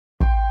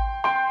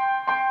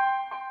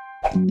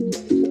A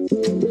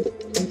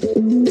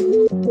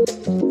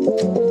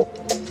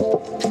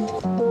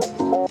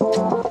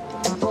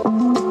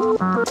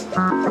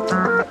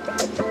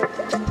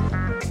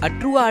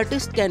true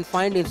artist can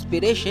find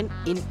inspiration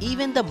in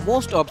even the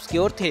most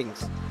obscure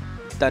things.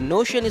 The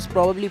notion is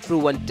probably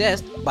proven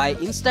test by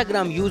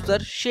Instagram user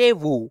Shay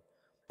Wu,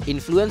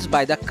 influenced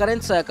by the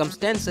current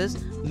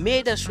circumstances,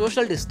 made a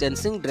social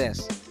distancing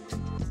dress.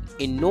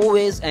 In no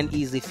ways an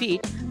easy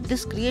feat,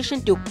 this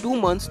creation took 2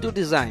 months to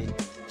design.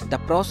 The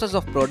process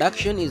of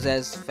production is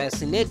as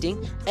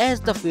fascinating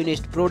as the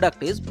finished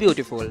product is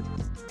beautiful.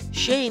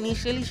 Shay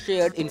initially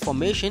shared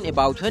information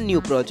about her new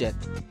project,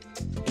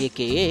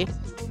 aka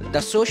the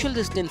social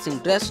distancing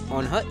dress,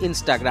 on her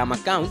Instagram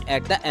account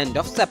at the end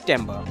of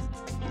September.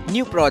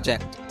 New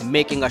project: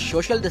 making a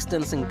social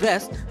distancing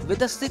dress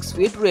with a 6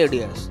 feet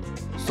radius.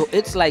 So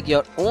it's like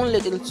your own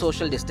little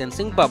social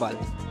distancing bubble.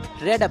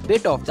 Read a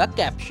bit of the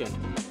caption.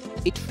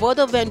 It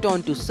further went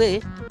on to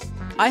say,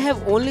 I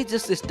have only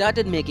just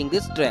started making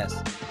this dress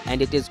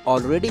and it has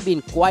already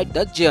been quite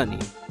the journey.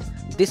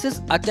 This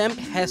is attempt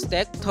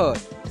 #3rd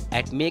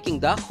at making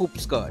the hoop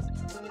skirt.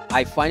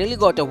 I finally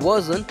got a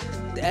version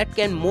that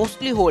can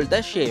mostly hold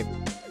the shape,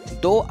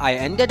 though I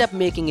ended up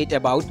making it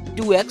about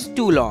 2x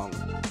too long.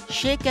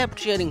 Shay kept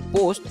sharing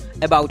posts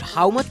about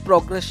how much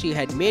progress she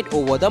had made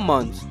over the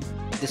months.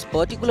 This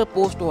particular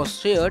post was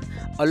shared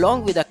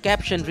along with a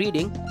caption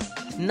reading,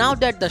 now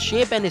that the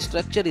shape and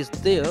structure is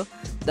there,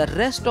 the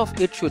rest of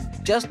it should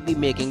just be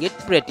making it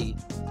pretty,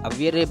 a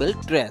wearable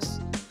dress.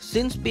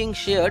 Since being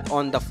shared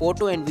on the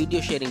photo and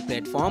video sharing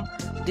platform,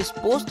 this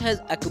post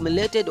has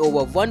accumulated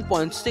over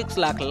 1.6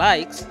 lakh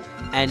likes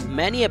and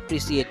many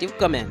appreciative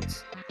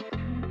comments.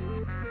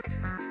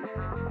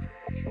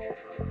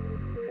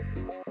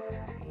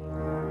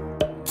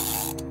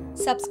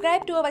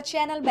 Subscribe to our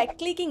channel by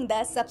clicking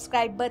the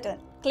subscribe button.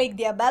 Click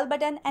the bell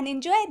button and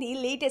enjoy the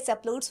latest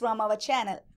uploads from our channel.